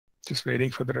Just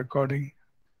waiting for the recording.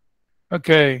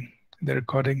 Okay, the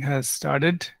recording has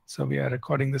started. So we are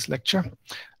recording this lecture.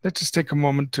 Let's just take a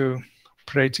moment to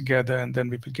pray together, and then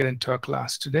we will get into our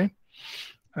class today.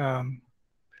 Yeah,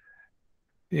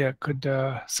 could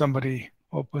somebody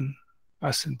open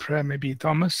us in prayer? Maybe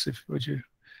Thomas, could you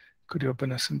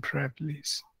open us in prayer,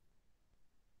 please?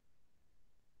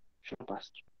 Sure,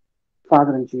 Pastor.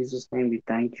 Father, in Jesus' name, we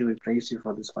thank you, we praise you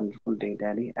for this wonderful day,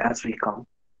 Daddy. As we come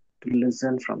to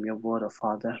listen from your word, of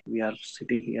Father, we are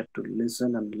sitting here to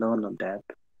listen and learn on that.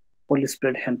 Holy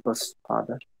Spirit, help us,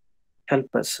 Father.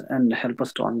 Help us and help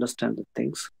us to understand the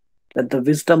things. Let the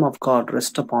wisdom of God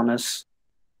rest upon us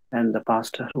and the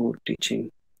pastor who is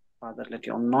teaching. Father, let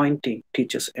your anointing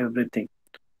teach us everything.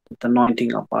 Let the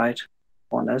anointing abide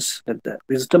on us. Let the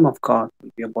wisdom of God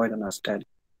be abide on us, Daddy.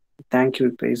 Thank you,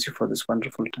 we praise you for this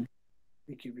wonderful time.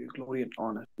 We give you glory and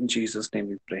honor. In Jesus' name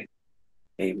we pray.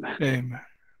 Amen. Amen.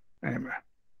 Amen.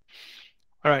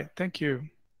 All right, thank you.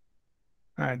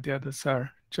 All right, the others are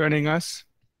joining us.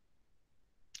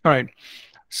 All right,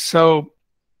 so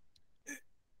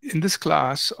in this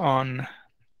class on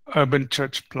urban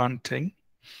church planting,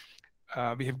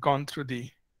 we have gone through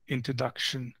the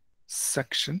introduction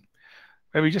section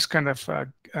where we just kind of,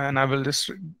 and I will just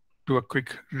do a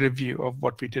quick review of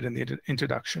what we did in the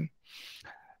introduction.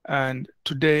 And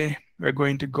today we're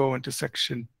going to go into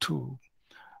section 2,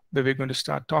 where we're going to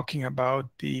start talking about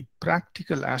the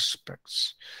practical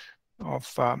aspects of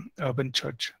urban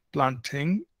church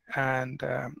planting. And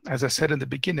as I said in the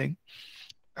beginning,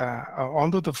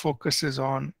 although the focus is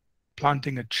on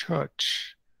planting a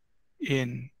church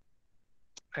in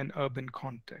an urban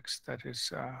context, that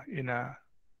is in a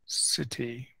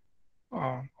city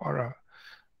or a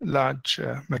large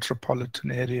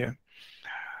metropolitan area,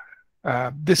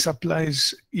 this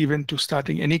applies even to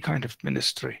starting any kind of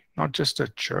ministry, not just a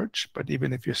church, but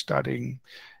even if you're starting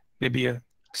maybe a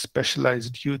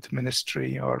specialized youth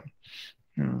ministry, or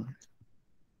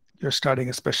you're starting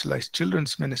a specialized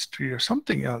children's ministry or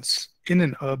something else in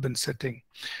an urban setting.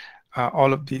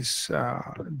 All of these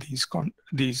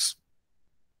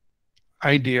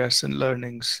ideas and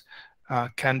learnings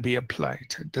can be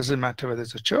applied. It doesn't matter whether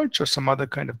it's a church or some other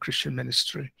kind of Christian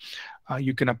ministry.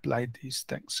 You can apply these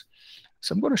things.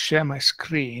 So I'm going to share my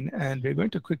screen, and we're going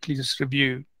to quickly just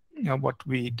review what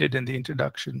we did in the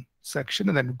introduction section,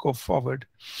 and then go forward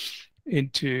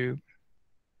into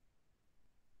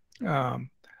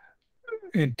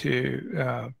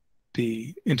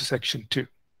section 2.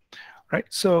 Right.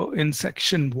 So in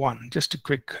section 1, just a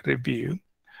quick review.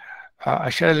 I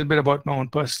shared a little bit about my own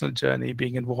personal journey,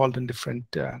 being involved in different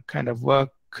kind of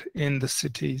work in the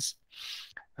cities.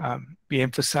 We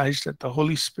emphasized that the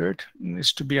Holy Spirit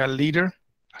is to be our leader.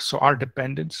 So our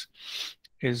dependence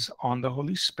is on the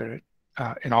Holy Spirit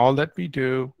in all that we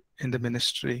do in the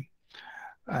ministry.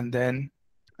 And then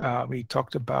we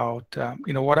talked about,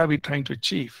 what are we trying to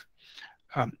achieve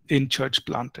in church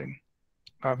planting?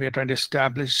 We are trying to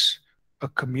establish a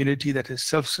community that is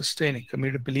self-sustaining,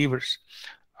 community of believers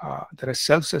that are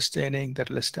self-sustaining,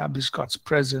 that will establish God's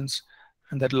presence,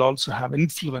 and that will also have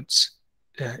influence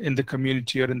in the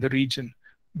community or in the region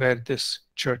where this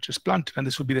church is planted. And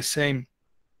this will be the same,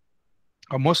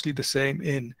 or mostly the same,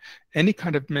 in any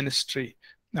kind of ministry.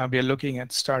 Now we are looking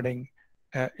at starting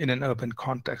in an urban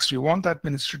context. We want that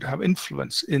ministry to have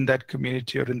influence in that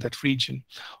community or in that region,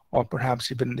 or perhaps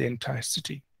even in the entire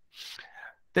city.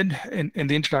 Then in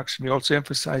the introduction, we also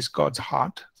emphasize God's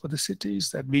heart for the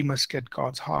cities, that we must get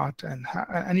God's heart and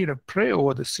pray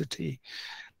over the city.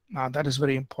 That is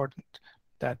very important,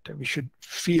 that we should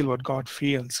feel what God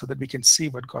feels so that we can see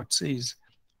what God sees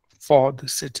for the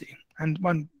city. And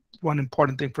one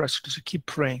important thing for us is to keep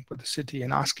praying for the city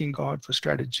and asking God for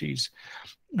strategies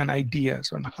and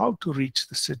ideas on how to reach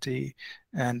the city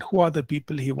and who are the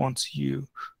people He wants you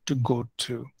to go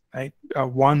to. Right?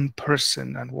 One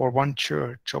person or one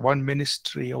church or one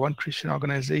ministry or one Christian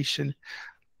organization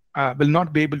will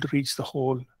not be able to reach the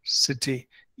whole city.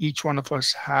 Each one of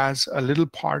us has a little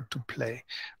part to play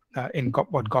in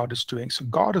what God is doing. So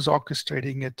God is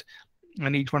orchestrating it,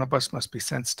 and each one of us must be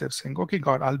sensitive, saying, okay,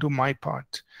 God, I'll do my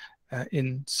part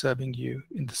in serving you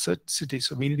in the city.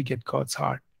 So we need to get God's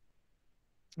heart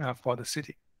for the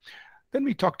city. Then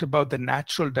we talked about the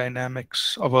natural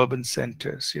dynamics of urban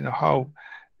centers, how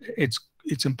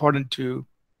it's important to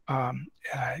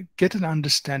get an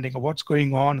understanding of what's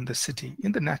going on in the city,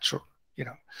 in the natural,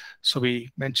 So we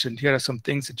mentioned here are some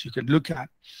things that you can look at,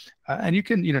 and you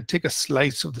can, take a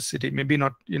slice of the city, maybe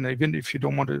not, even if you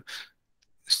don't want to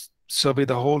survey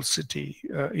the whole city,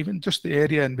 even just the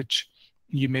area in which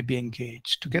you may be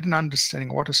engaged, to get an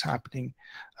understanding of what is happening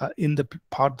in the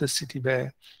part of the city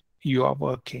where you are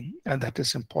working, and that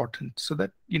is important, so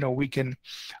that we can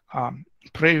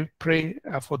pray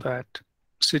for that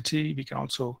city. We can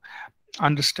also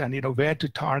understand where to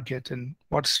target and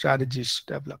what strategies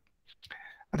to develop.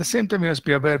 At the same time, we must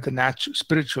be aware of the natural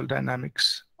spiritual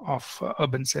dynamics of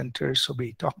urban centers. So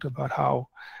we talked about how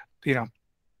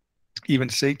even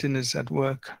Satan is at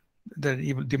work. There are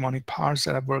evil demonic powers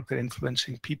that are at work that are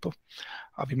influencing people.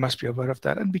 We must be aware of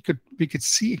that, and we could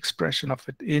see expression of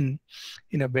it in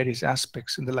various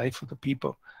aspects in the life of the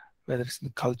people, whether it's in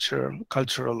the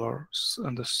cultural, or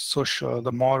on the social,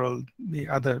 the moral, the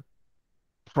other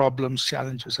problems,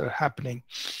 challenges that are happening.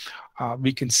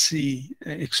 We can see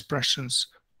expressions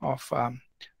of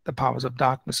the powers of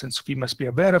darkness, and so we must be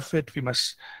aware of it. We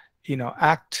must,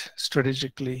 act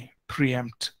strategically,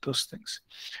 preempt those things.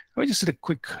 We just did a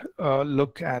quick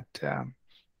look at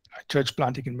church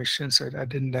planting and missions. I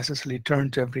didn't necessarily turn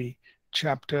to every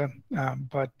chapter,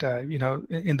 but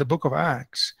in the book of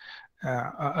Acts,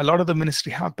 a lot of the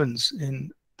ministry happens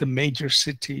in the major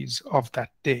cities of that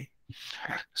day.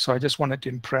 So I just wanted to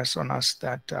impress on us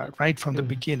that right from the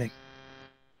beginning.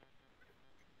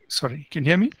 Sorry, can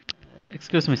you hear me?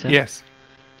 Excuse me, sir. Yes.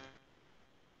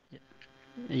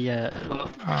 Yeah.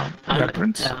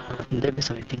 Prince? There is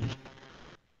something.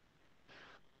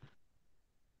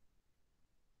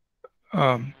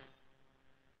 The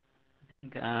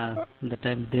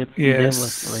time they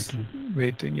was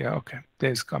waiting. Yeah, okay.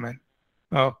 There's comment.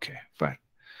 Okay, fine.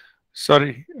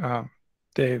 Sorry,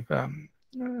 Dave.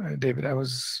 David, I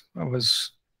was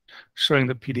showing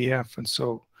the PDF, and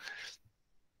so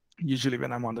usually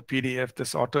when I'm on the PDF,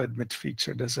 this auto admit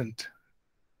feature doesn't,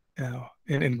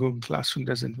 in Google Classroom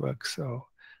doesn't work, so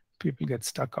people get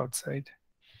stuck outside.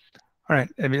 All right,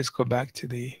 let me just go back to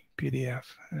the PDF,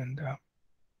 and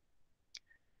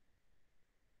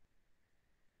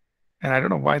I don't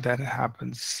know why that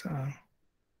happens.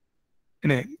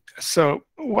 Anyway, so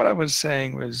what I was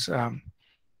saying was,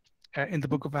 in the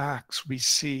book of Acts, we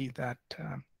see that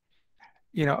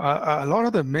a lot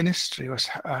of the ministry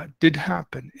did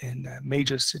happen in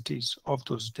major cities of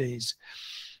those days,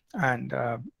 and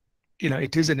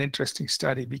it is an interesting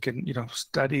study. We can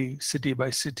study city by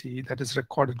city that is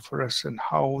recorded for us and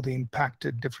how they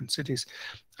impacted different cities.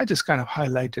 I just kind of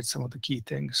highlighted some of the key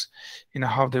things,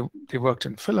 how they worked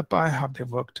in Philippi, how they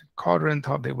worked in Corinth,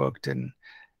 how they worked in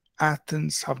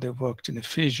Athens, how they worked in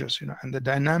Ephesus, and the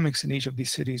dynamics in each of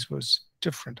these cities was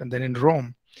different. And then in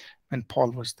Rome, when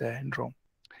Paul was there in Rome.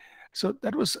 So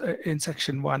that was in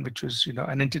section 1, which was,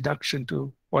 an introduction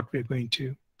to what we're going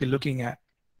to be looking at.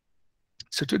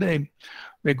 So today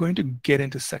we're going to get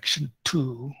into section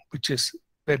 2, which is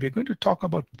where we're going to talk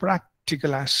about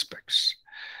practical aspects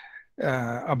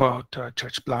about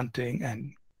church planting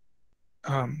and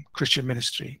Christian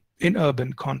ministry in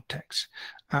urban context.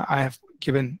 I have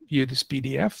given you this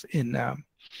PDF in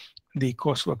the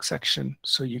coursework section,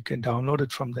 so you can download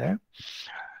it from there.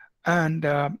 And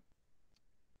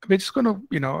we're just going to,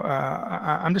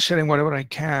 I'm just sharing whatever I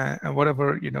can and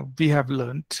whatever, we have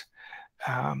learned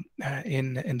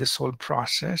in this whole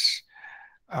process.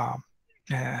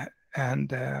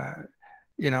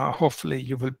 Hopefully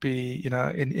you will be,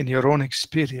 in your own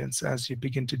experience as you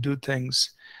begin to do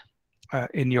things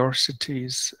in your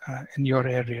cities, in your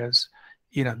areas,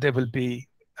 there will be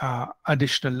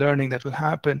additional learning that will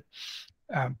happen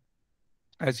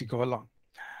as you go along.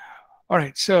 All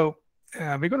right, so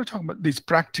we're going to talk about these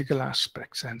practical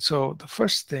aspects. And so the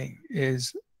first thing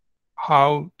is,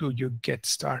 how do you get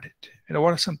started?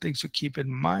 What are some things to keep in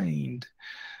mind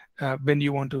when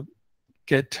you want to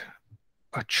get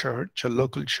a church, a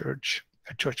local church,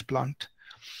 a church plant,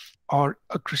 or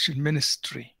a Christian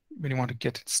ministry when you want to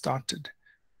get it started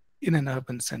in an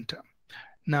urban center?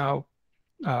 Now,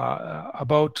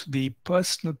 about the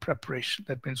personal preparation,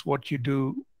 that means what you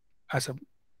do as a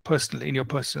personal, in your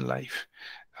personal life.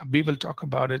 We will talk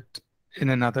about it in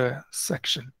another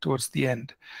section towards the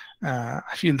end. I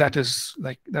feel that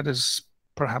is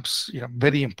perhaps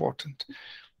very important.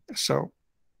 So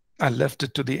I left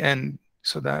it to the end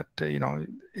so that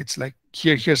it's like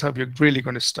here's how you're really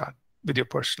going to start with your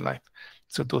personal life.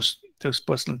 So those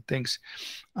personal things,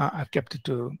 I've kept it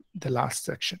to the last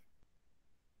section.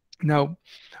 Now,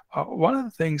 one of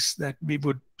the things that we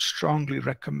would strongly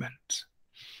recommend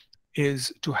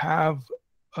is to have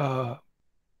a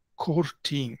core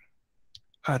team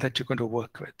that you're going to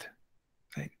work with.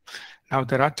 Right? Now,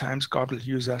 there are times God will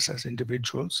use us as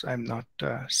individuals. I'm not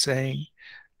saying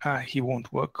he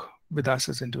won't work with us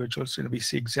as individuals. We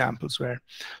see examples where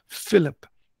Philip,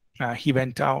 he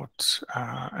went out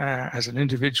as an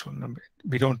individual.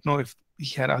 We don't know if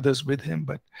he had others with him,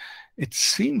 but it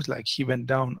seems like he went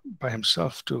down by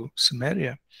himself to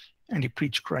Samaria and he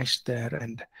preached Christ there,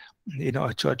 and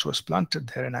a church was planted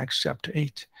there in Acts chapter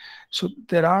 8. So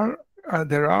there are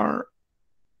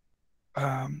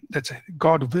let's say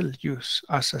God will use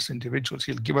us as individuals.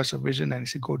 He'll give us a vision and he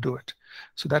say, go do it.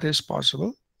 So that is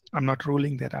possible. I'm not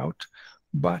ruling that out.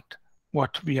 But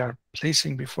what we are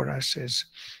placing before us is,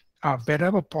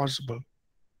 wherever possible,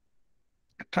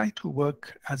 try to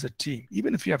work as a team.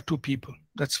 Even if you have 2 people,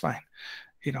 that's fine.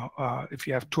 If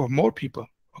you have 2 or more people,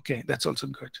 okay, that's also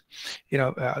good.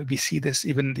 We see this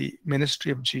even in the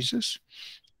ministry of Jesus,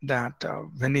 that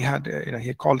when he had,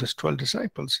 he called his 12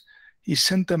 disciples, he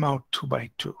sent them out 2 by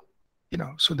 2.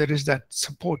 So there is that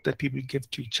support that people give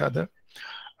to each other.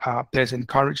 There's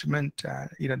encouragement.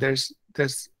 There's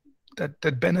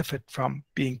that benefit from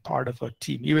being part of a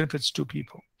team, even if it's 2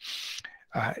 people.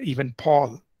 Even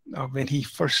Paul, when he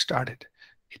first started,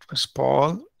 it was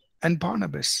Paul and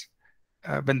Barnabas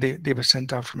when they were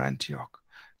sent out from Antioch.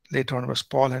 Later on, it was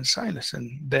Paul and Silas,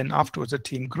 and then afterwards the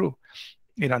team grew.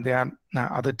 There are now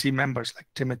other team members like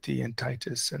Timothy and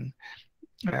Titus and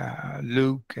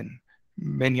Luke and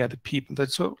many other people.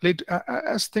 That so later,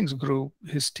 as things grew,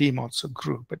 his team also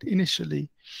grew. But initially,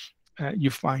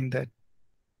 you find that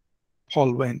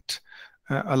Paul went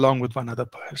along with one other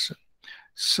person.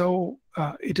 So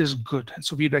it is good, and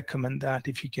so we recommend that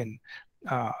if you can,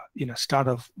 start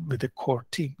off with a core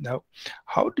team. Now,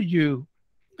 how do you,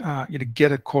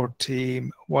 get a core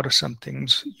team? What are some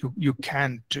things you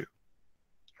can do,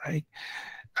 right?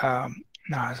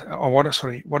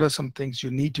 What are some things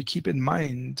you need to keep in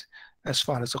mind as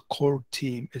far as a core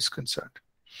team is concerned?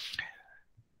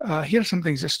 Here are some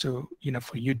things just to,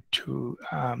 for you to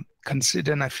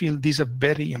consider, and I feel these are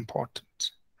very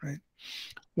important, right?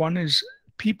 One is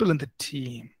people in the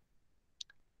team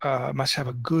must have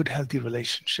a good, healthy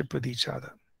relationship with each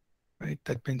other, right?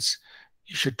 That means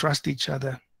you should trust each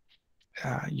other.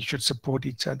 You should support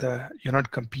each other. You're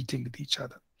not competing with each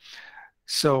other.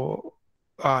 So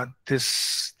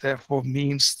this therefore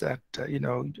means that,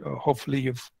 hopefully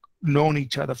you've known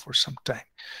each other for some time.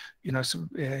 So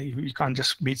you can't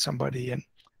just meet somebody and,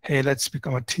 hey, let's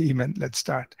become a team and let's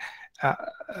start.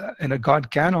 God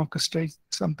can orchestrate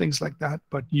some things like that,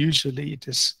 but usually it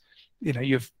is,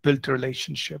 you've built a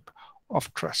relationship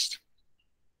of trust.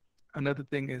 Another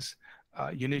thing is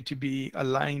you need to be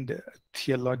aligned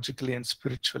theologically and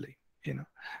spiritually.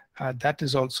 That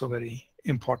is also very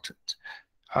important.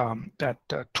 That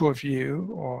 2 of you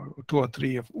or 2 or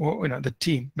 3 of the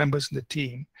team members in the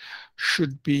team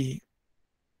should be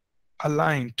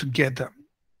aligned together,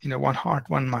 one heart,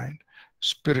 one mind,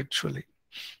 spiritually.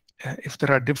 If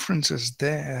there are differences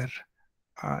there,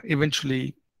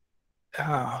 eventually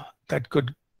that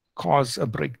could cause a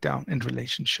breakdown in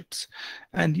relationships.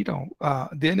 And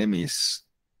the enemy is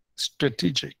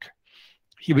strategic.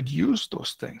 He would use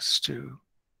those things to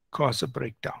cause a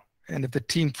breakdown. And if the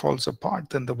team falls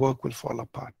apart, then the work will fall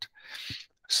apart.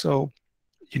 So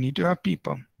you need to have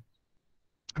people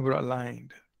who are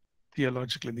aligned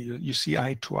theologically. You see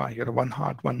eye to eye. You're one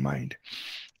heart, one mind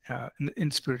in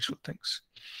spiritual things.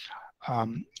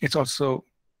 It's also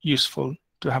useful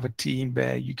to have a team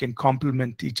where you can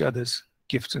complement each other's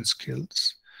gifts and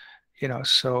skills.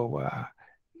 So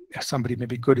somebody may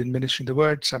be good in ministering the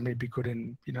word, some may be good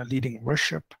in leading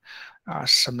worship,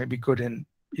 some may be good in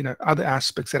other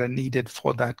aspects that are needed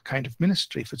for that kind of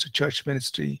ministry. If it's a church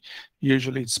ministry,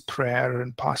 usually it's prayer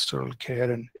and pastoral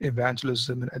care and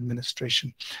evangelism and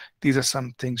administration. These are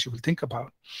some things you will think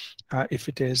about. If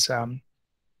it is some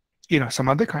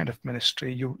other kind of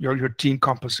ministry, your team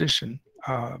composition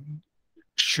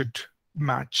should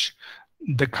match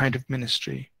the kind of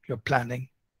ministry you're planning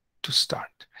to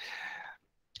start.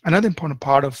 Another important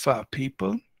part of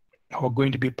people who are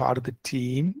going to be part of the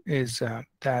team is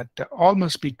that all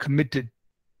must be committed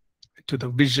to the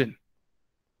vision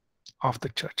of the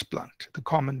church plant, the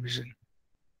common vision.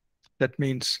 That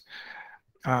means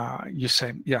you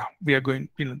say, yeah, we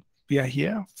are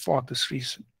here for this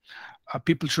reason.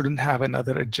 People shouldn't have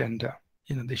another agenda.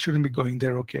 They shouldn't be going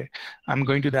there, okay, I'm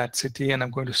going to that city and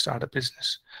I'm going to start a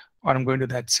business, or I'm going to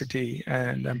that city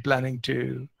and I'm planning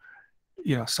to,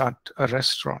 start a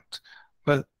restaurant.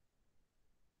 Well,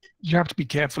 you have to be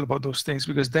careful about those things,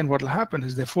 because then what will happen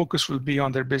is their focus will be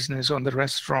on their business, on the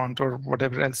restaurant, or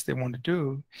whatever else they want to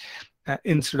do,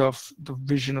 instead of the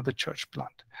vision of the church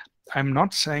plant. I'm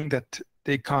not saying that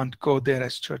they can't go there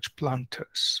as church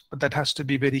planters, but that has to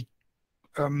be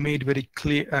made very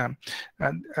clear.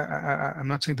 I'm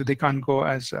not saying that they can't go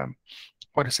as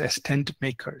as tent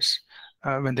makers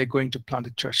when they're going to plant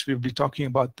a church. We'll be talking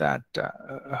about that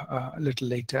a little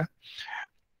later.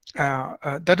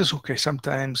 That is okay.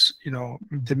 Sometimes,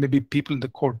 there may be people in the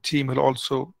core team who will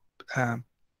also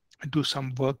do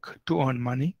some work to earn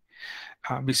money.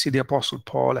 We see the Apostle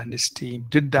Paul and his team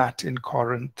did that in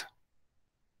Corinth,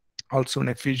 also in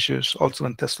Ephesus, also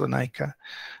in Thessalonica.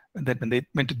 And then when they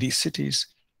went to these cities,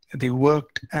 they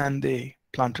worked and they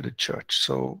planted a church.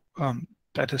 So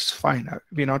that is fine.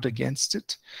 We're not against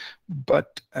it.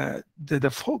 But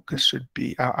the focus should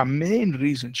be, our main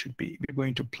reason should be, we're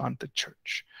going to plant the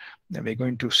church. And we're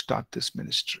going to start this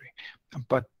ministry.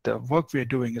 But the work we're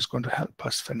doing is going to help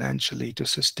us financially to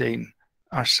sustain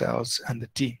ourselves and the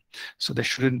team. So there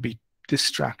shouldn't be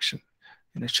distraction.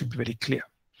 And it should be very clear.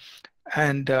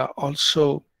 And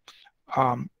also,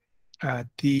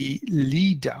 the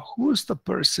leader, who is the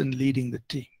person leading the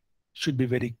team, should be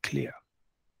very clear.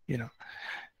 You know,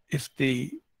 if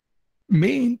the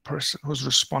main person who's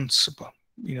responsible,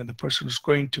 you know, the person who's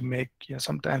going to make, you know,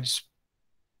 sometimes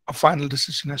a final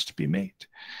decision has to be made.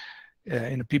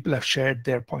 You know, people have shared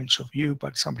their points of view,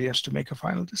 but somebody has to make a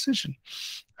final decision.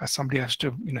 Somebody has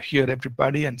to, you know, hear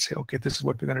everybody and say, okay, this is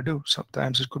what we're going to do.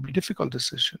 Sometimes it could be difficult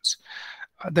decisions.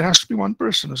 There has to be one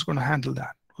person who's going to handle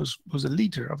that, who's the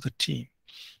leader of the team.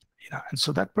 You know, and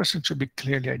so that person should be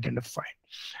clearly identified.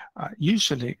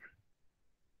 Usually,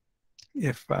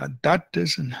 if that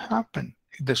doesn't happen,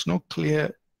 if there's no clearly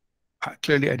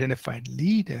identified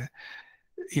leader,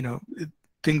 you know,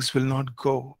 things will not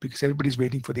go, because everybody's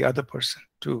waiting for the other person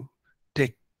to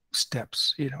take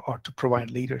steps, you know, or to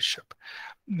provide leadership.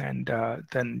 And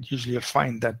then usually you'll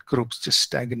find that group's just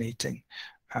stagnating.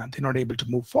 They're not able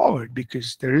to move forward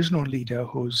because there is no leader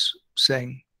who's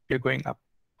saying you're going up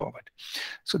forward.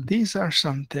 So these are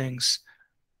some things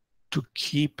to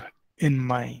keep in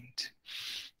mind.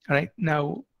 All right.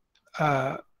 Now,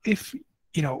 if,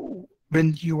 you know,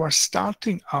 when you are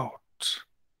starting out,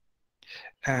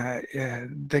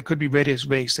 there could be various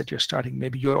ways that you're starting.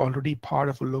 Maybe you're already part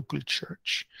of a local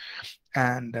church,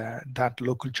 and that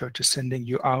local church is sending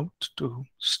you out to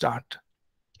start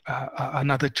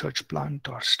another church plant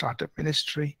or start a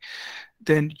ministry.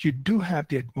 Then you do have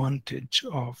the advantage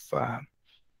of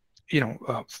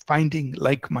finding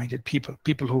like-minded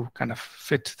people who kind of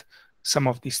fit some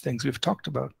of these things we've talked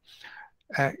about.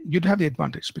 You'd have the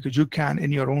advantage because you can,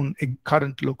 in your own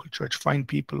current local church, find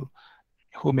people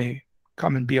who may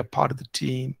come and be a part of the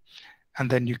team, and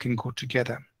then you can go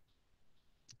together.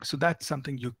 So that's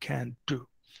something you can do.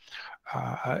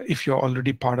 If you're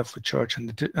already part of a church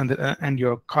and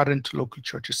your current local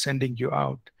church is sending you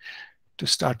out to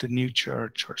start a new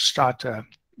church or start a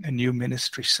new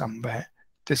ministry somewhere,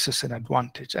 this is an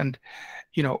advantage. And,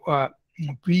 you know,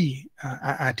 we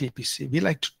at APC, we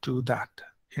like to do that,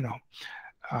 you know.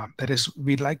 That is,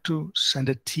 we like to send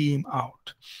a team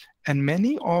out. And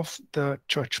many of the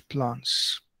church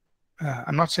plants,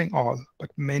 I'm not saying all, but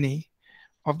many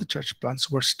of the church plants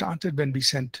were started when we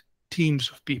sent teams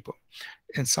of people.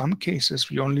 In some cases,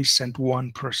 we only sent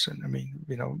one person. I mean,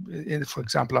 you know, for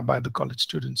example, our Bible college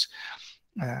students,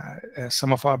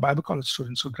 some of our Bible college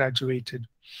students who graduated,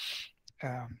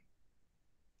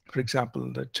 for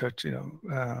example, the church, you know,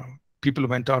 people who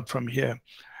went out from here,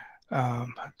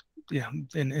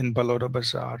 in Balora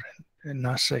Bazaar, in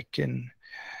Nasik, in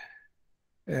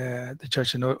the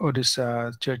church in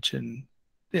Odisha, church in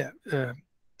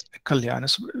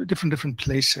Kalyan, different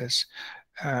places.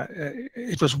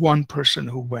 It was one person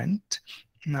who went.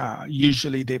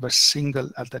 Usually they were single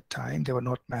at that time. They were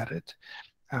not married.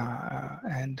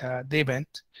 And they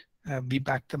went. We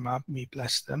backed them up. We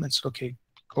blessed them and said, okay,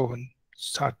 go and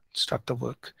start the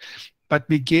work. But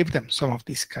we gave them some of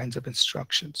these kinds of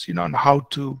instructions, you know, on how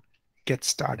to get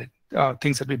started.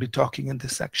 Things that we'll be talking in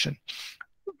this section.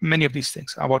 Many of these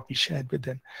things are what we shared with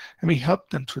them, and we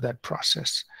helped them through that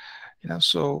process, you know.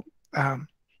 So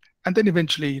and then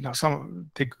eventually, you know,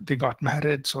 they got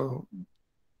married, so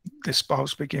the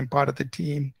spouse became part of the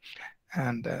team,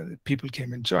 and people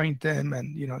came and joined them,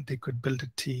 and, you know, they could build a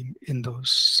team in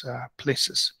those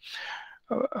places.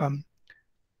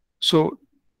 So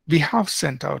we have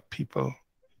sent out people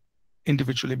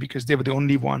individually because they were the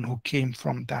only one who came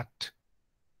from that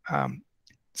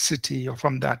city or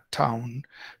from that town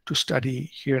to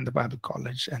study here in the Bible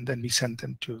college, and then we sent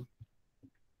them to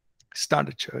start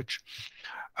a church.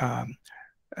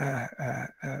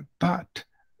 But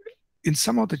in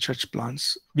some of the church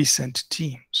plants, we sent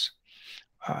teams.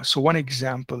 So one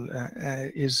example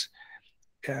is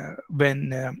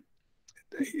when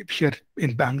here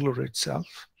in Bangalore itself,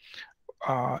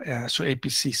 so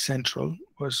APC Central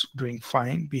was doing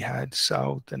fine. We had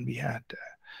South and we had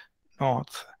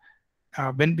North.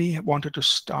 When we wanted to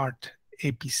start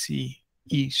APC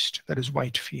East, that is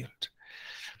Whitefield,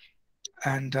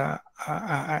 and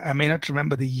I may not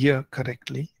remember the year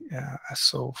correctly,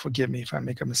 So forgive me if I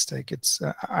make a mistake. It's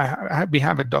we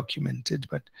have it documented,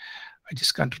 but I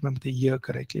just can't remember the year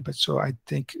correctly. But so I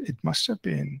think it must have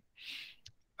been,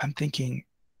 I'm thinking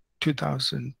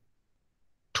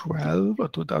 2012 or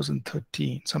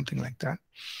 2013, something like that.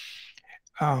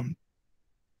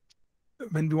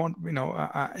 When we want,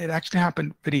 it actually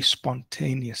happened very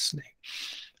spontaneously.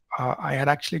 I had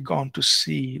actually gone to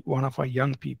see one of our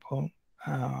young people.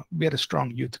 We had a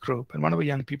strong youth group, and one of our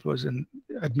young people was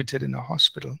admitted in a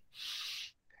hospital.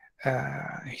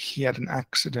 He had an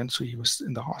accident, so he was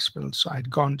in the hospital. So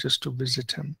I'd gone just to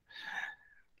visit him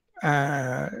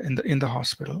in the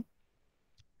hospital,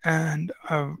 and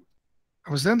I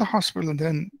was there in the hospital, and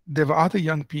then there were other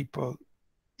young people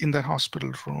in the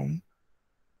hospital room,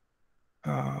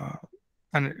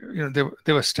 and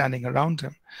they were standing around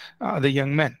him, the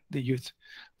young men, the youth.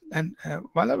 And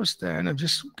while I was there, and I'm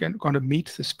just going to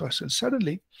meet this person,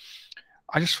 suddenly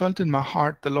I just felt in my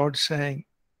heart the Lord saying,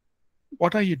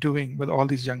 "What are you doing with all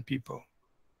these young people?"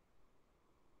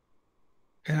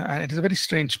 And it is a very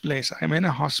strange place. I'm in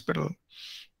a hospital.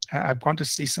 I've gone to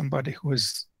see somebody who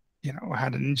has,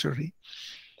 had an injury.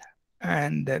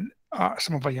 And then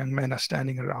some of our young men are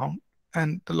standing around.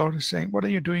 And the Lord is saying, "What are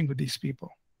you doing with these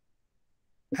people?"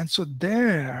 And so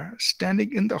there,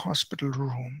 standing in the hospital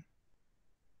room,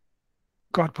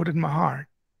 God put in my heart,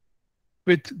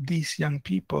 with these young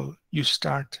people, you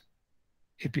start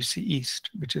APC East,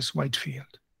 which is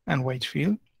Whitefield. And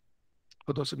Whitefield,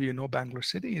 for those of you who know Bangalore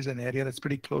City, is an area that's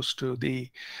pretty close to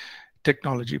the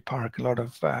technology park. A lot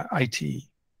of IT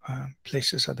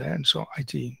places are there, and so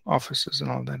IT offices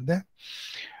and all that there.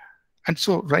 And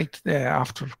so right there,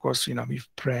 after, of course, we've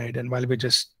prayed, and while we're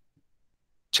just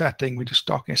chatting, we're just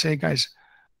talking, I say, "Hey guys,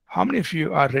 how many of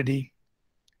you are ready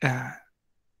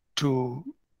to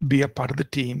be a part of the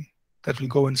team that will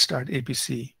go and start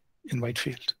APC in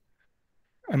Whitefield?"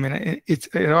 I mean,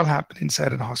 it all happened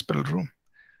inside a hospital room,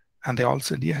 and they all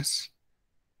said yes.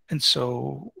 And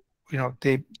so,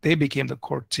 they became the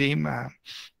core team,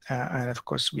 and of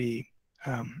course, we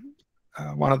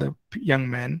one of the young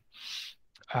men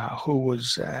who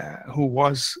was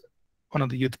one of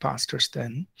the youth pastors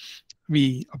then,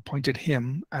 we appointed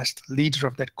him as the leader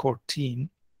of that core team.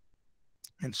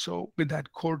 And so with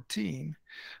that core team,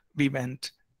 we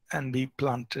went and we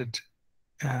planted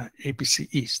APC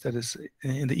East, that is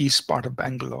in the east part of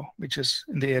Bangalore, which is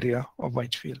in the area of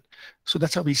Whitefield. So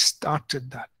that's how we started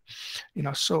that.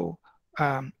 So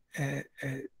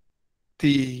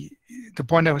the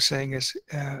point I was saying is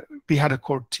we had a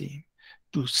core team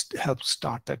to help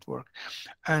start that work.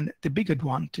 And the big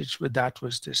advantage with that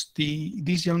was this: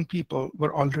 these young people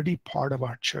were already part of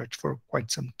our church for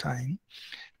quite some time.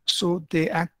 So they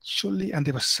actually, and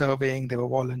they were serving, they were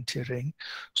volunteering.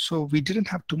 So we didn't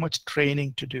have too much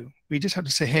training to do. We just had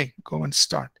to say, "Hey, go and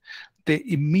start." They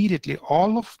immediately,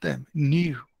 all of them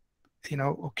knew,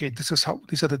 okay,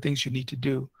 these are the things you need to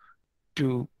do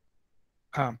to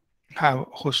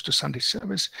host a Sunday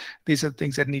service. These are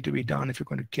things that need to be done if you're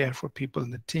going to care for people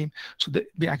in the team. So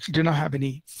we actually did not have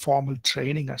any formal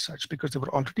training as such, because they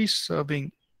were already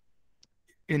serving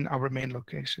in our main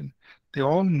location. They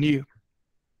all knew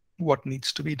what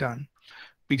needs to be done.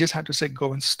 We just had to say,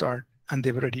 "Go and start," and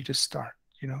they were ready to start,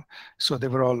 So they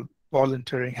were all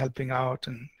volunteering, helping out,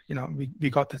 and, we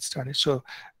got that started. So,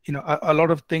 a lot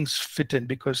of things fit in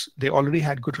because they already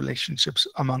had good relationships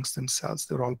amongst themselves.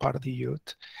 They were all part of the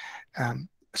youth,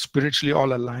 spiritually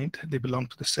all aligned. They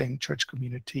belonged to the same church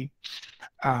community.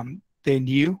 They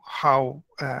knew how,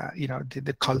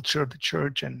 the culture of the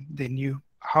church, and they knew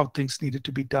how things needed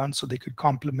to be done so they could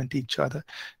complement each other.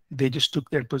 They just took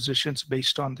their positions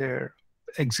based on their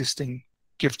existing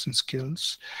gifts and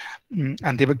skills,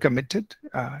 and they were committed.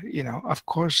 Of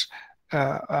course,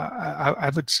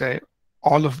 I would say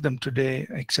all of them today,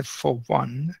 except for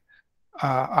one,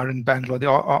 are in Bangalore. They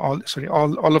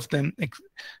all of them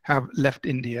have left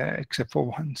India except for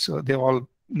one. So they're all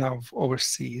now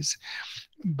overseas,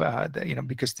 but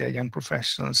because they're young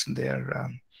professionals and they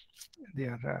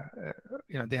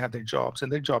have their jobs,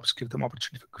 and their jobs give them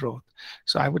opportunity for growth.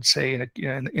 So I would say,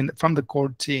 from the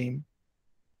core team,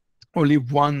 only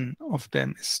one of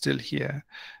them is still here,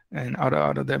 and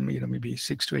out of them, maybe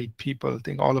 6 to 8 people. I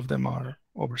think all of them are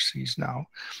overseas now.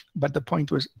 But the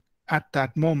point was, at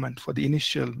that moment, for the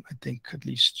initial, I think at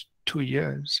least 2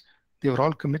 years, they were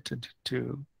all committed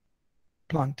to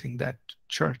planting that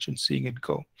church and seeing it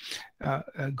grow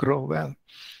well.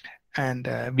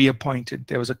 And we appointed,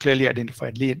 there was a clearly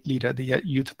identified leader. The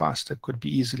youth pastor could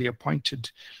be easily appointed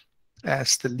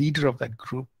as the leader of that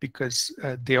group, because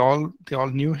they all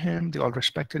knew him, they all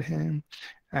respected him,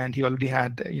 and he already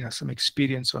had some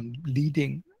experience on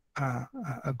leading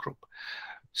a group.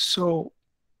 So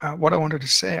what I wanted to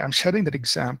say, I'm sharing that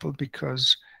example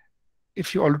because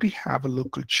if you already have a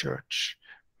local church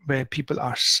where people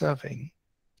are serving,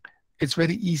 it's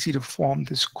very easy to form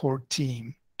this core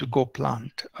team to go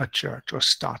plant a church or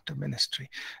start a ministry.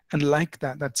 And like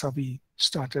that, that's how we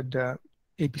started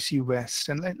APC West.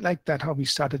 And like that, how we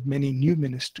started many new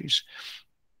ministries.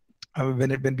 When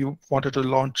we wanted to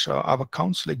launch our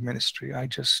counseling ministry, I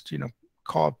just,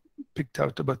 picked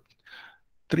out about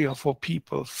 3 or 4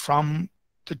 people from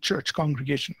the church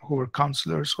congregation who were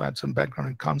counselors, who had some background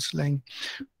in counseling,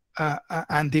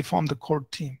 and they formed the core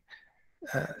team.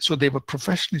 So they were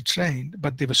professionally trained,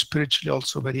 but they were spiritually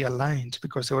also very aligned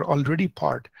because they were already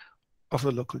part of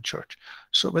the local church.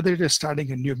 So whether it is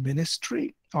starting a new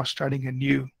ministry or starting a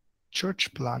new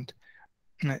church plant,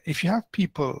 if you have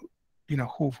people,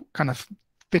 who kind of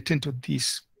fit into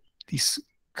these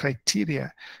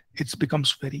criteria, it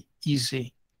becomes very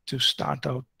easy to start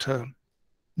out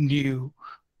new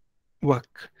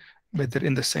work, whether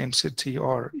in the same city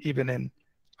or even in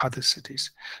other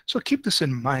cities. So keep this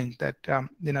in mind that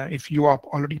if you are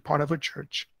already part of a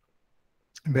church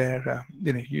where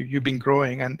you've been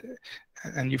growing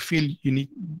and you feel you need,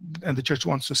 and the church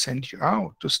wants to send you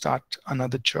out to start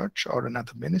another church or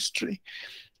another ministry,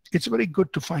 it's very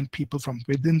good to find people from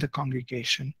within the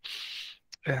congregation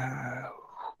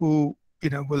who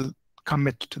will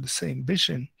commit to the same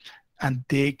vision, and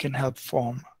they can help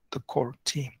form the core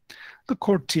team. The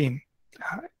core team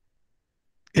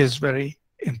is very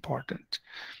important.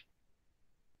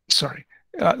 Sorry,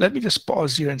 let me just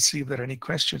pause here and see if there are any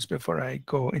questions before I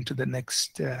go into the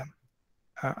next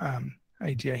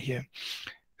idea here.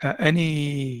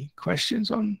 Any questions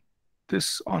on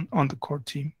this, on the core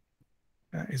team?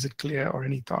 Is it clear, or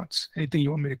any thoughts? Anything you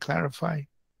want me to clarify?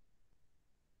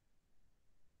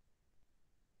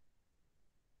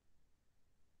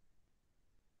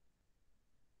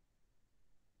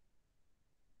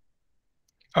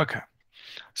 Okay,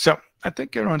 so I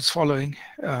think everyone's following.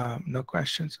 No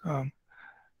questions. All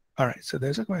right, so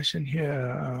there's a question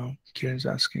here. Kieran's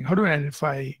asking, how do I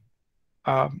identify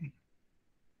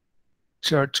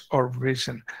church or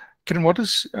vision? Kieran, what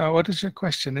is your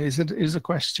question? Is the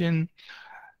question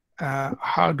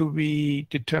how do we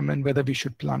determine whether we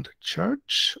should plant a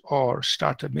church or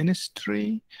start a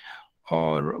ministry,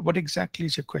 or what exactly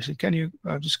is your question? Can you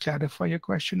just clarify your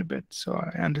question a bit so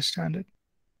I understand it?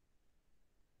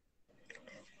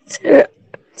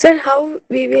 Sir, how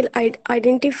we will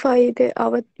identify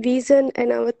our vision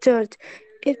and our church?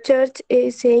 If church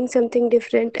is saying something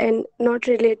different and not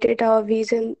related to our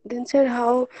vision, then sir,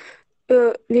 how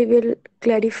we will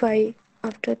clarify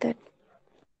after that?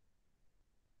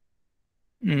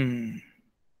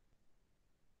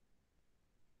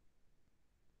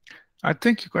 I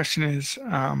think your question is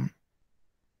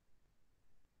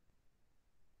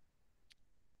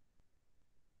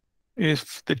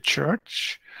if the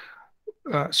church,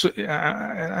 I'm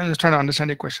just trying to understand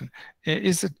your question.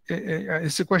 Is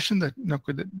the question that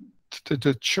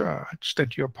the church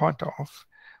that you're part of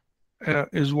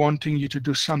is wanting you to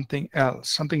do something else,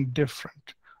 something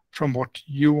different from what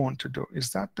you want to do?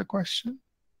 Is that the question?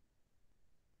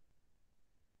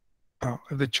 Oh,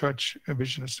 the church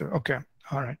vision is there. Okay,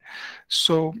 all right.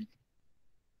 So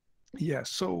yeah,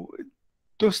 so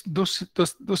those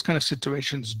kind of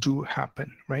situations do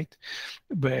happen, right?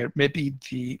 Where maybe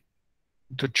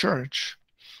the church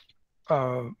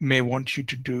may want you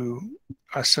to do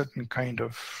a certain kind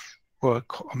of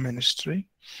work or ministry,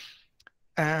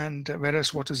 and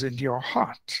whereas what is in your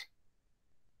heart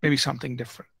may be something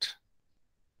different.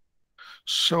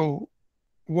 So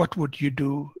what would you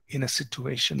do in a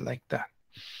situation like that?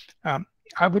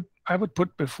 I would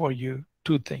put before you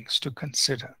 2 things to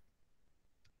consider.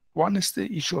 One is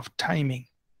the issue of timing,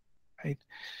 right?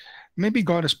 Maybe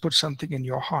God has put something in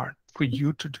your heart for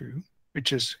you to do,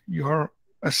 which is your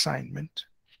assignment,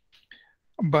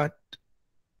 but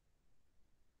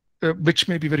which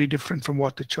may be very different from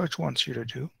what the church wants you to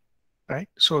do, right?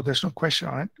 So there's no question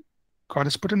on it. God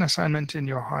has put an assignment in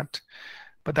your heart,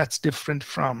 but that's different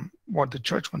from what the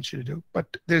church wants you to do.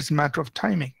 But there's a matter of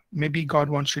timing. Maybe God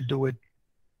wants you to do it.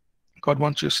 God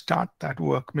wants you to start that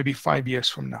work maybe 5 years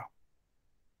from now.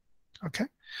 Okay?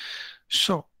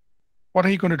 So what are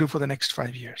you going to do for the next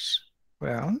 5 years?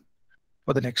 Well,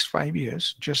 for the next 5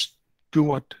 years, just do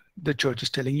what the church is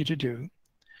telling you to do,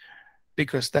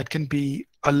 because that can be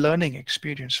a learning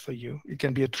experience for you. It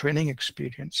can be a training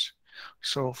experience.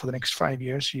 So for the next 5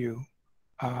 years, you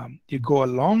go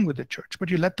along with the church, but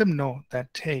you let them know that,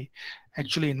 hey,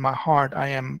 actually in my heart, I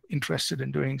am interested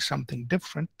in doing something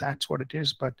different. That's what it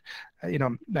is. But,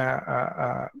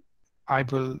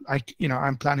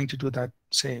 I'm planning to do that,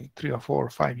 say 3 or 4 or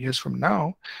 5 years from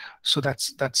now. So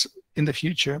that's in the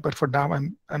future. But for now,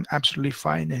 I'm absolutely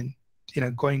fine in,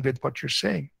 going with what you're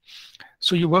saying.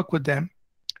 So you work with them.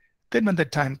 Then when the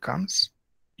time comes,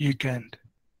 you can,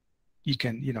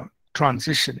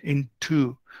 transition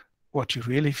into what you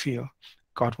really feel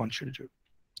God wants you to do.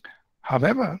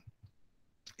 However,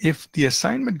 if the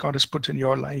assignment God has put in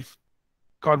your life,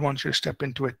 God wants you to step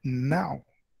into it now,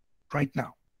 right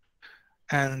now,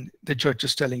 and the church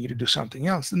is telling you to do something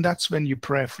else, and that's when you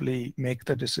prayerfully make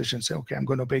the decision, say, okay, I'm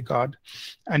going to obey God,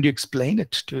 and you explain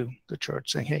it to the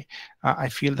church, saying, hey, I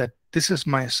feel that this is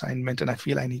my assignment, and I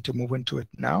feel I need to move into it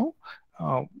now.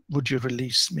 Would you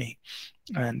release me?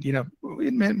 And,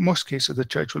 in most cases, the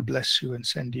church will bless you and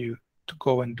send you to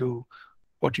go and do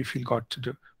what you feel God to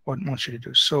do, what wants you to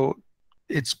do. So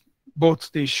it's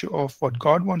both the issue of what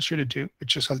God wants you to do,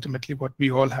 which is ultimately what we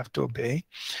all have to obey.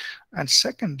 And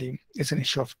secondly, it's an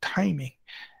issue of timing.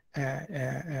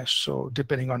 So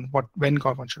depending on when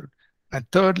God wants you to do. And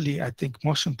thirdly, I think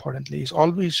most importantly, is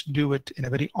always do it in a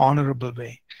very honorable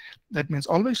way. That means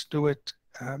always do it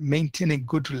maintaining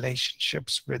good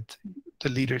relationships with the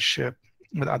leadership,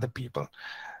 with other people.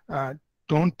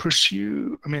 Don't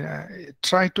pursue,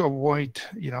 try to avoid,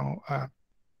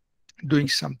 doing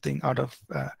something out of,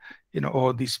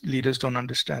 oh, these leaders don't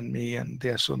understand me and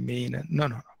they're so mean. And no.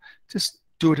 Just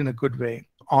do it in a good way,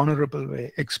 honorable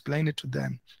way, explain it to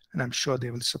them, and I'm sure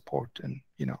they will support. And,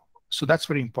 so that's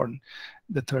very important.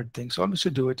 The third thing, so always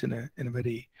do it in a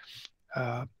very,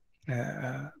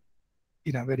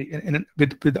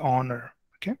 with honor.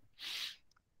 Okay.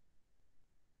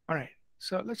 All right.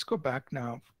 So let's go back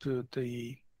now to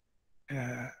the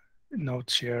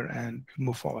notes here and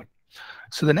move forward.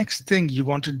 So the next thing you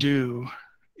want to do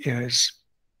is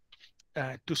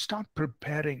to start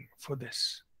preparing for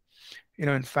this.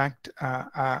 In fact,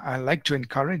 I like to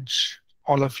encourage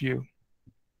all of you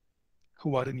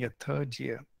who are in your third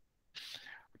year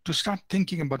to start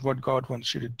thinking about what God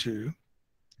wants you to do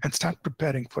and start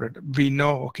preparing for it. We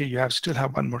know, okay, you still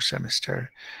have one more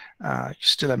semester. You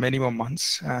still have many more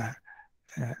months.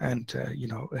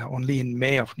 Only in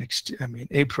May of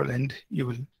April end, you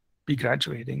will be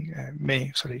graduating.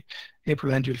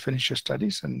 April end, you'll finish your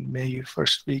studies, and May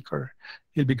first week or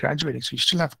you'll be graduating. So you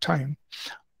still have time.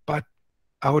 But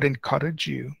I would encourage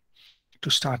you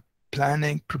to start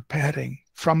planning, preparing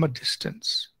from a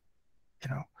distance,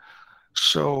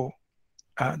 So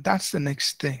that's the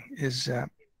next thing is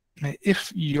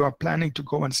if you are planning to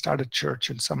go and start a church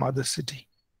in some other city,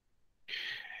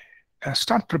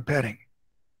 start preparing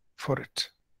for it.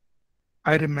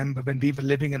 I remember when we were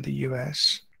living in the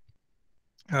US,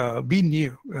 we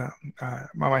knew,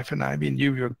 my wife and I, we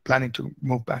knew we were planning to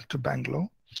move back to Bangalore.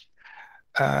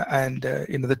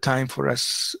 The time for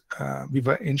us, we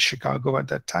were in Chicago at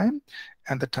that time,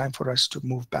 and the time for us to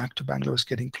move back to Bangalore was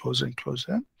getting closer and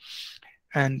closer.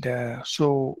 And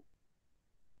so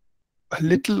a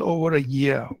little over a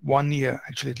year, 1 year,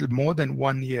 actually a little more than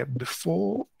 1 year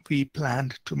before we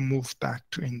planned to move back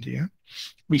to India,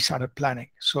 we started planning.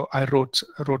 So I wrote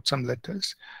some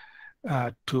letters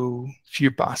to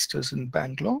few pastors in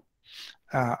Bangalore.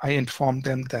 I informed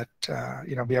them that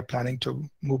we are planning to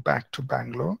move back to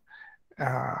Bangalore.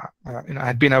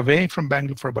 I'd been away from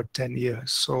Bangalore for about 10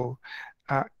 years, so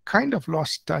kind of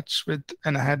lost touch with,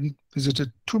 and I hadn't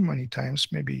visited too many times,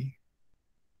 maybe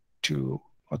 2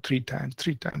 or 3 times.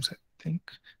 3 times, I think,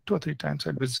 2 or 3 times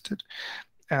I'd visited.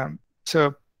 But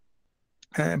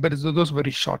those were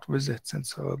very short visits, and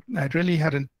so I really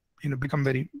hadn't, become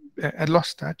very. I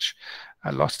lost touch. I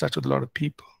lost touch with a lot of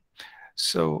people.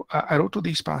 So I wrote to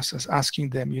these pastors asking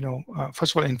them,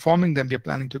 first of all, informing them we're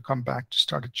planning to come back to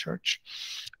start a church.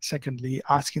 Secondly,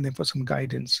 asking them for some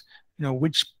guidance,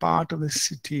 which part of the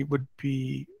city would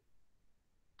be,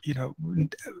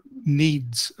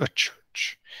 needs a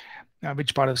church.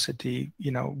 Which part of the city,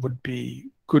 would be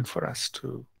good for us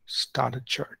to start a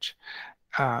church.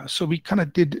 So we kind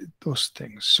of did those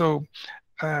things. So,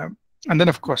 and then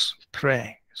of course,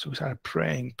 praying. So we started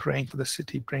praying for the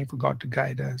city, praying for God to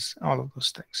guide us, all of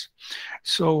those things.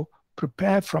 So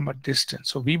prepare from a distance.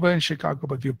 So we were in Chicago,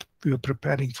 but we were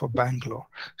preparing for Bangalore.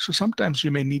 So sometimes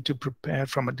you may need to prepare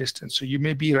from a distance. So you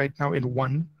may be right now in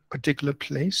one particular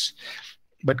place,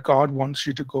 but God wants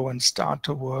you to go and start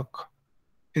to work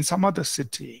in some other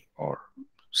city or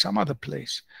some other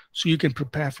place. So you can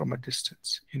prepare from a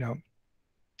distance.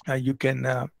 You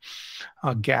can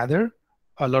gather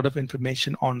a lot of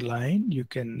information online. You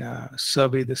can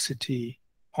survey the city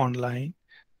online,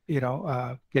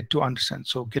 get to understand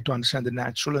the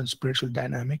natural and spiritual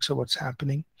dynamics of what's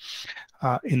happening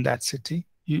in that city.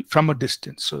 from a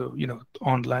distance. So,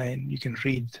 online, you can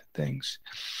read things.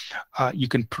 You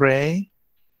can pray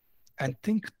and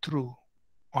think through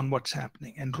on what's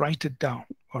happening and write it down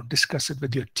or discuss it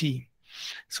with your team.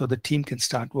 So the team can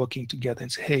start working together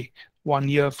and say, hey, 1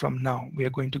 year from now, we are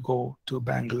going to go to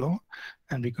Bangalore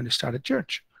and we're going to start a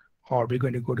church. Or we're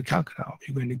going to go to Calcutta.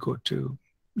 We're going to go to,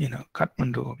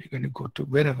 Kathmandu. We're going to go to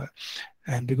wherever.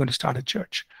 And we're going to start a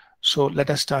church. So let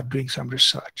us start doing some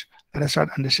research. Let us start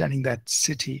understanding that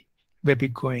city, where we're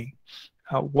going,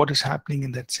 what is happening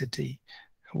in that city,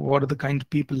 what are the kind of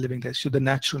people living there. So the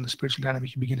natural and the spiritual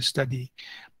dynamic you begin to study,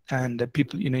 and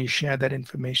people, you share that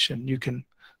information. You can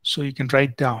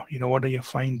write down, what are your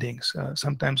findings.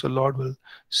 Sometimes the Lord will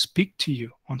speak to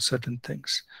you on certain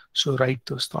things. So write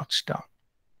those thoughts down.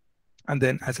 And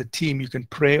then as a team, you can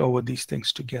pray over these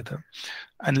things together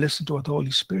and listen to what the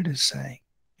Holy Spirit is saying.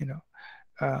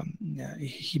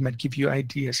 He might give you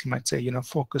ideas. He might say,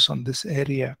 focus on this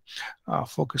area,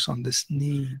 focus on this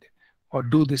need, or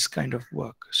do this kind of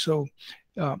work. So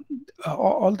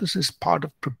all this is part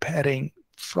of preparing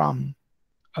from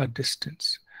a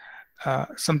distance.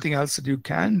 Something else that you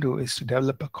can do is to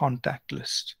develop a contact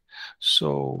list.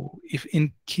 So if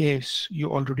in case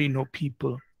you already know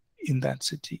people in that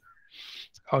city,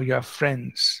 or you have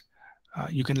friends,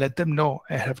 you can let them know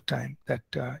ahead of time that,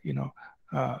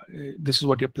 this is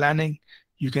what you're planning.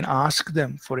 You can ask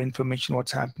them for information,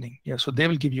 what's happening. Yeah, so they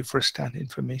will give you first-hand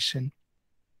information.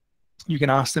 You can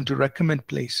ask them to recommend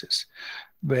places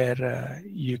where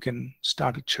you can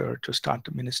start a church or start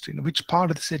a ministry. Which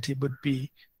part of the city would be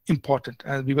important?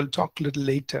 And we will talk a little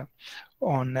later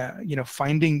on,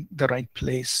 finding the right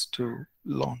place to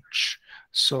launch.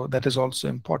 So that is also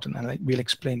important, and we'll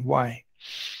explain why.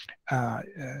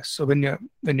 So when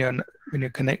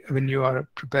you are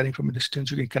preparing from a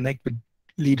distance, you can connect with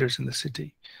leaders in the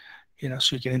city.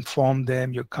 So you can inform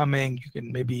them you're coming. You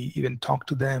can maybe even talk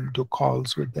to them, do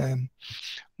calls with them.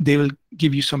 They will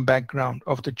give you some background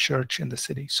of the church in the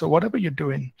city. So whatever you're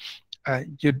doing,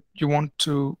 you want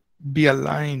to be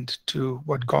aligned to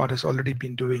what God has already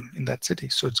been doing in that city.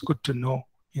 So it's good to know,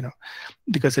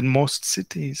 because in most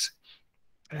cities,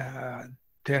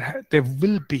 there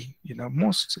will be,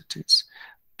 most cities,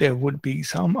 there would be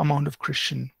some amount of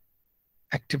Christian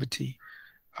activity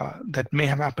that may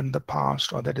have happened in the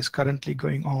past or that is currently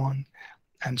going on.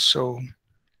 And so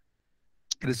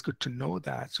it is good to know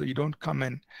that. So you don't come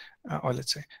in, or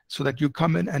let's say, so that you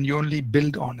come in and you only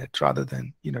build on it rather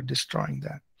than, destroying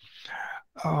that.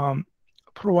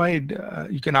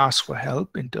 You can ask for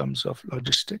help in terms of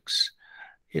logistics,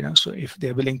 so if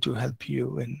they're willing to help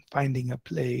you in finding a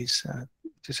place,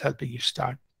 just helping you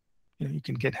start, you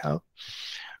can get help.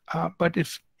 But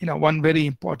if, one very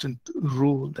important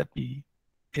rule that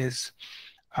is,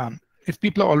 if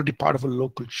people are already part of a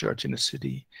local church in a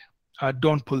city,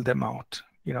 don't pull them out.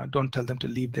 Don't tell them to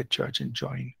leave their church and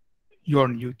join your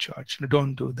new church.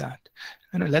 Don't do that.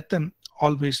 Let them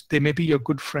always, they may be your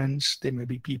good friends, they may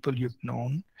be people you've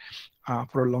known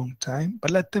for a long time,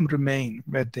 but let them remain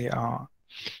where they are,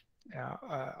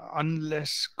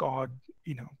 unless God,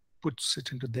 puts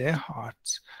it into their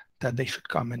hearts that they should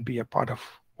come and be a part of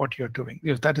what you're doing.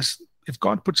 If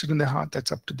God puts it in their heart,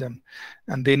 that's up to them,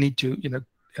 and they need to,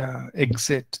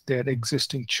 exit their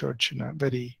existing church in a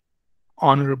very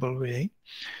honorable way.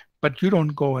 But you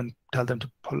don't go and tell them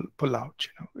to pull out.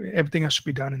 Everything has to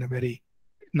be done in a very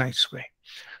nice way.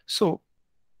 So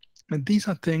these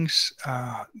are things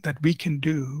that we can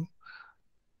do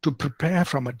to prepare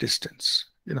from a distance.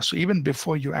 So even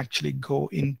before you actually go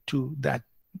into that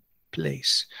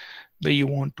place where you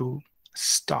want to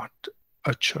start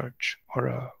a church or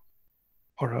a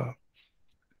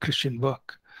Christian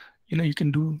work, you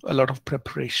can do a lot of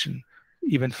preparation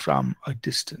even from a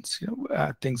distance.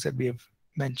 Things that we have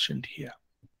mentioned here.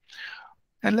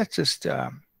 And let's just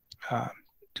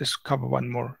cover one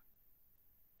more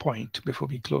point before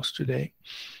we close today.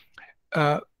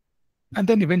 And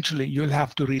then eventually you'll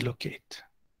have to relocate.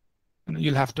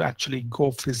 You'll have to actually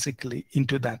go physically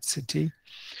into that city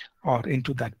or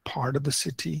into that part of the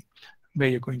city where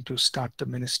you're going to start the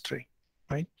ministry,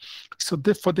 right? So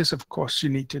for this, of course, you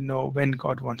need to know when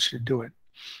God wants you to do it.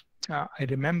 I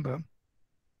remember,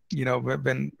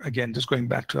 when, again, just going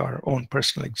back to our own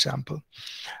personal example,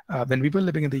 when we were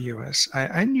living in the US,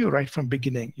 I knew right from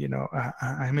beginning,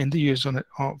 I'm in the US I'm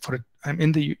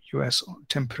in the US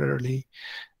temporarily,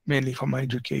 mainly for my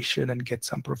education and get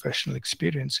some professional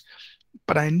experience.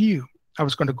 But I knew I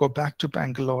was going to go back to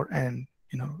Bangalore and,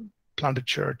 plant a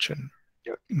church and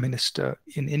minister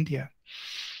in India.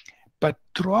 But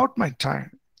throughout my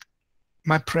time,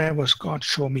 my prayer was, God,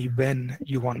 show me when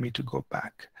you want me to go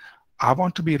back. I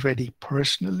want to be ready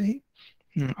personally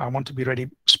I want to be ready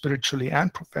spiritually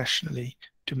and professionally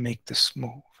to make this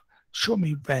move. Show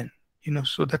me when,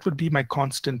 so that would be my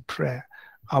constant prayer.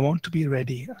 I want to be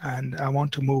ready and I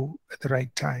want to move at the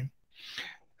right time.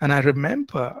 And I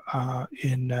remember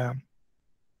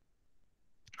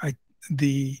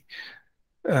the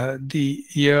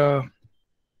year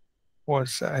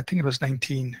was, I think it was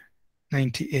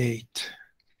 1998.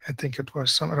 I think it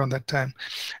was somewhere around that time,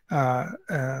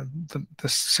 the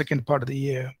second part of the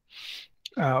year,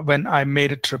 when I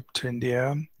made a trip to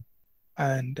India,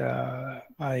 and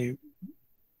I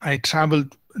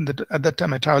traveled, at that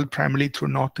time I traveled primarily through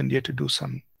North India to do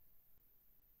some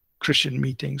Christian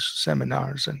meetings,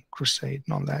 seminars, and crusade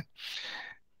and all that.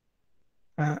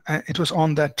 And it was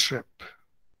on that trip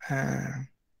that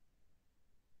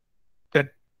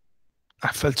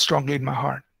I felt strongly in my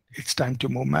heart, it's time to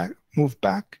move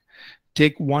back.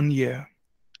 Take 1 year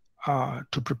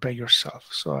to prepare yourself.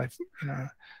 So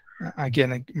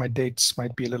again, my dates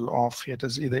might be a little off here. It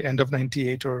is either end of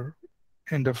 98 or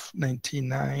end of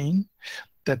 99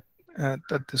 that I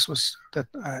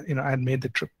had made the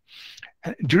trip.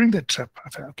 And during that trip, I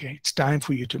felt, okay, it's time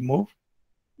for you to move.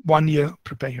 1 year,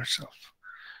 prepare yourself.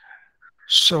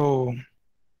 So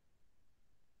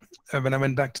when I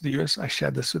went back to the US, I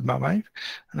shared this with my wife,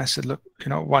 and I said, look,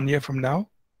 1 year from now,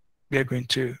 we are going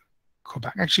to go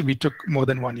back. Actually, we took more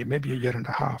than 1 year, maybe a year and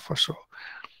a half or so.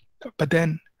 But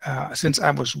then, since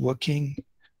I was working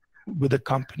with a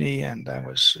company and I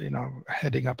was,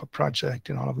 heading up a project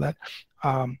and all of that,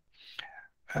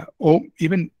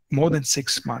 even more than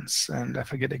 6 months, and I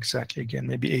forget exactly again,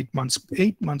 maybe 8 months.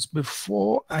 8 months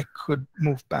before I could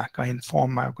move back, I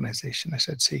informed my organization. I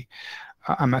said, see,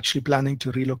 I'm actually planning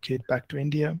to relocate back to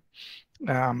India.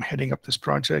 I'm heading up this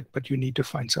project, but you need to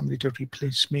find somebody to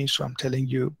replace me. So I'm telling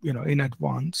you, in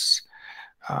advance,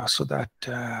 so that,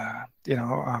 I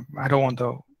don't want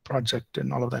the project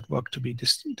and all of that work to be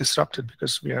disrupted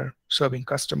because we are serving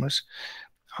customers.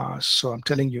 So I'm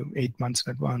telling you 8 months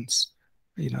in advance,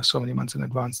 so many months in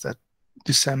advance, that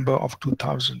December of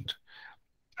 2000,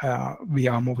 we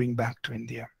are moving back to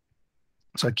India.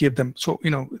 So I gave them, so,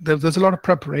 there's a lot of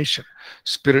preparation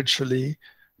spiritually,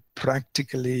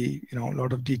 practically, a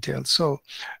lot of details. So,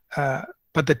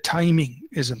 but the timing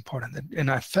is important.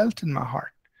 And I felt in my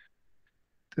heart,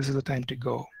 this is the time to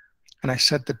go. And I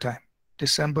set the time,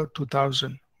 December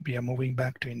 2000, we are moving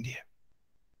back to India.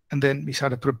 And then we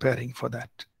started preparing for that,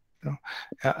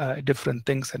 different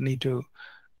things that need to,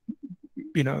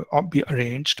 be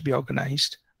arranged, be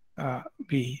organized.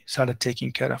 We started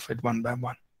taking care of it one by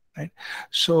one, right?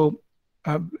 So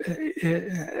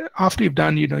after you've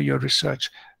done, your research,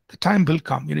 the time will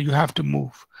come, you have to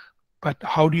move. But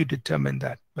how do you determine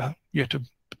that? Well, you have to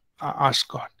ask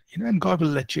God, and God will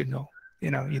let you know.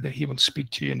 Either he will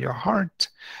speak to you in your heart,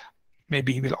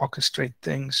 maybe he will orchestrate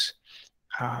things,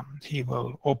 he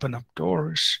will open up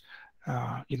doors,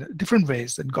 different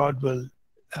ways that God will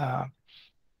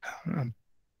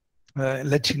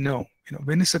let you know,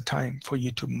 when is the time for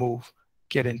you to move,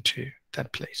 get into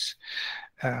that place.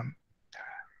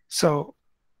 So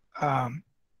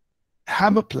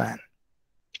have a plan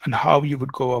on how you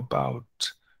would go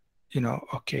about,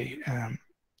 okay,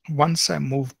 once I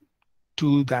move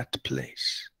to that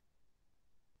place,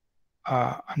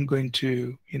 I'm going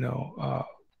to,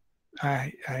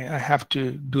 I have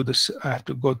to do this. I have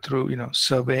to go through,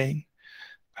 surveying.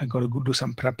 I got to go do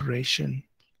some preparation,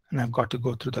 and I've got to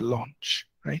go through the launch,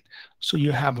 right? So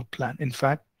you have a plan. In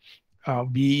fact,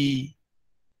 we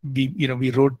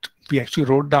actually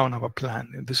wrote down our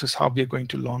plan. And this is how we are going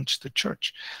to launch the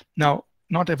church. Now,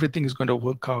 not everything is going to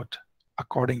work out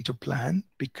according to plan,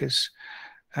 because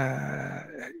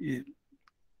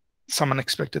some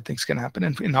unexpected things can happen.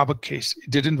 And in our case, it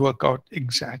didn't work out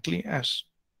exactly as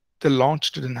the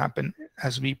launch didn't happen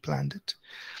as we planned it.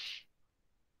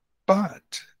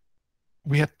 But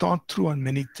we had thought through on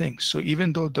many things. So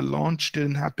even though the launch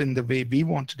didn't happen the way we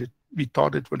wanted it, we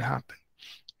thought it would happen.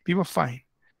 We were fine,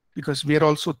 because we had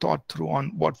also thought through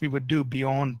on what we would do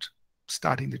beyond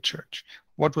starting the church.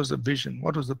 What was the vision?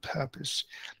 What was the purpose?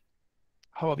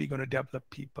 How are we going to develop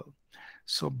people?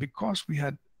 So because we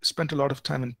had spent a lot of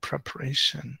time in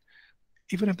preparation,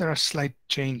 even if there are slight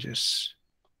changes,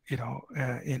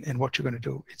 in what you're going to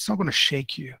do, it's not going to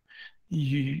shake you.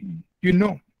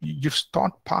 You've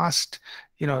thought past,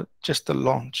 just the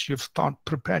launch. You've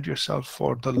prepared yourself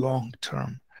for the long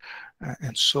term.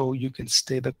 And so you can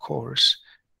stay the course,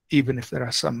 even if there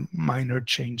are some minor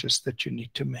changes that you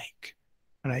need to make,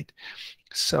 right?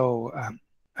 So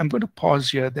I'm going to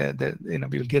pause here.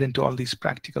 We'll get into all these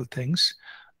practical things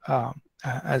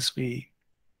as we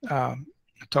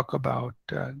talk about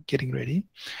getting ready.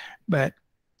 But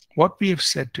What we have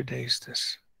said today is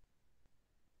this,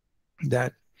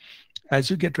 that as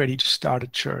you get ready to start a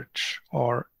church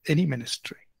or any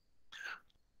ministry,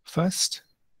 first,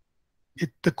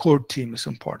 the core team is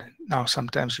important. Now,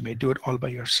 sometimes you may do it all by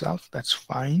yourself. That's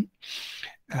fine.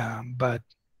 But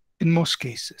in most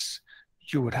cases,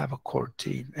 you would have a core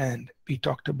team. And we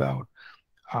talked about,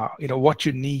 what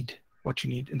you need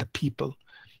in the people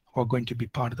who are going to be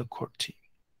part of the core team.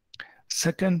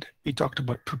 Second, we talked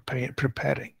about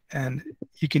preparing. And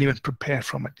you can even prepare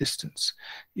from a distance.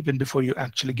 Even before you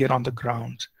actually get on the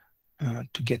ground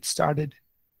to get started,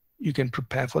 you can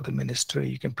prepare for the ministry.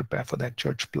 You can prepare for that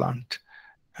church plant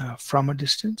from a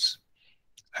distance.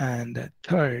 And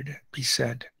third, we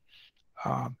said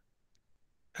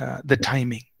the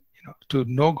timing, to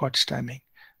know God's timing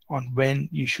on when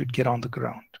you should get on the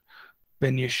ground,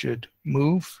 when you should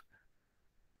move,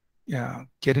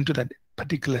 get into that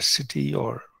particular city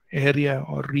or area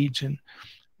or region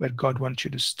where God wants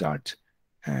you to start.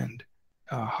 And,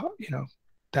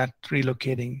 that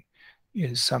relocating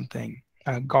is something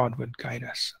God would guide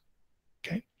us.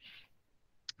 Okay.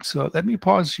 So let me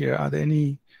pause here. Are there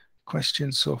any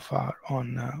questions so far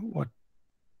on what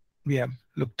we have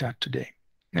looked at today?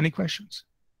 Any questions?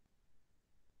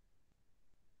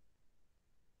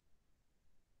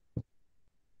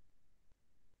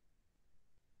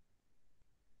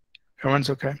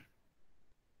 Everyone's okay?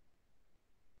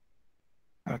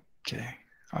 Okay.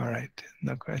 All right.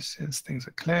 No questions. Things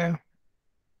are clear.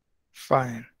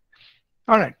 Fine.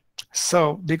 All right.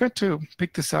 So we're going to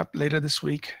pick this up later this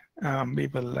week. We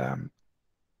will,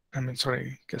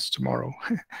 I guess tomorrow.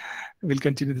 We'll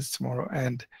continue this tomorrow,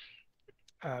 and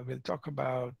we'll talk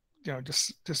about,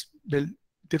 just build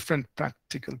different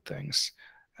practical things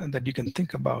that you can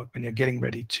think about when you're getting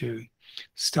ready to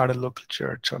start a local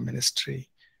church or ministry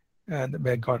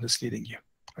where God is leading you.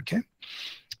 Okay.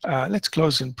 Let's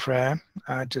close in prayer.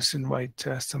 Just invite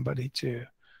somebody to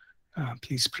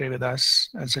please pray with us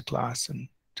as a class and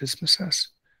dismiss us.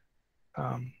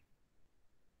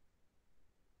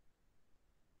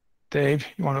 Dave,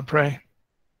 you want to pray?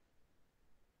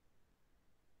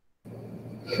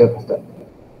 Sure, Pastor.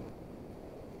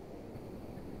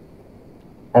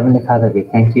 Heavenly Father, we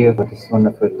thank you for this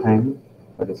wonderful time,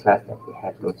 for this class that we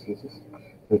had, Lord Jesus.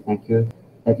 We thank you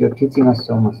that you're teaching us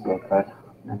so much, Lord God.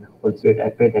 And Holy Spirit, I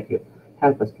pray that you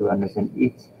help us to understand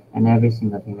each and every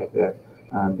single thing that we are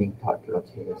being taught, Lord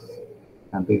Jesus.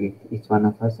 And be with each one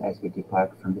of us as we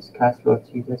depart from this class, Lord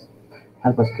Jesus.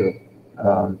 Help us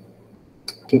to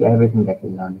keep everything that we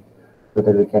learn so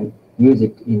that we can use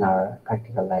it in our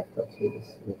practical life, Lord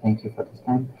Jesus. We thank you for this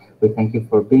time. We thank you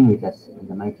for being with us. In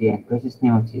the mighty and precious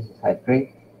name of Jesus, I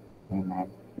pray.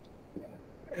 Amen.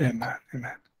 Amen.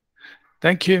 Amen.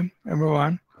 Thank you,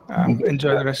 everyone. Thank you.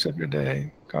 Enjoy the rest of your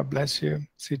day. God bless you.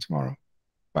 See you tomorrow.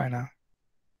 Bye now.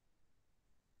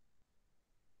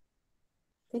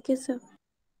 Thank you, sir.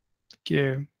 Thank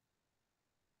you.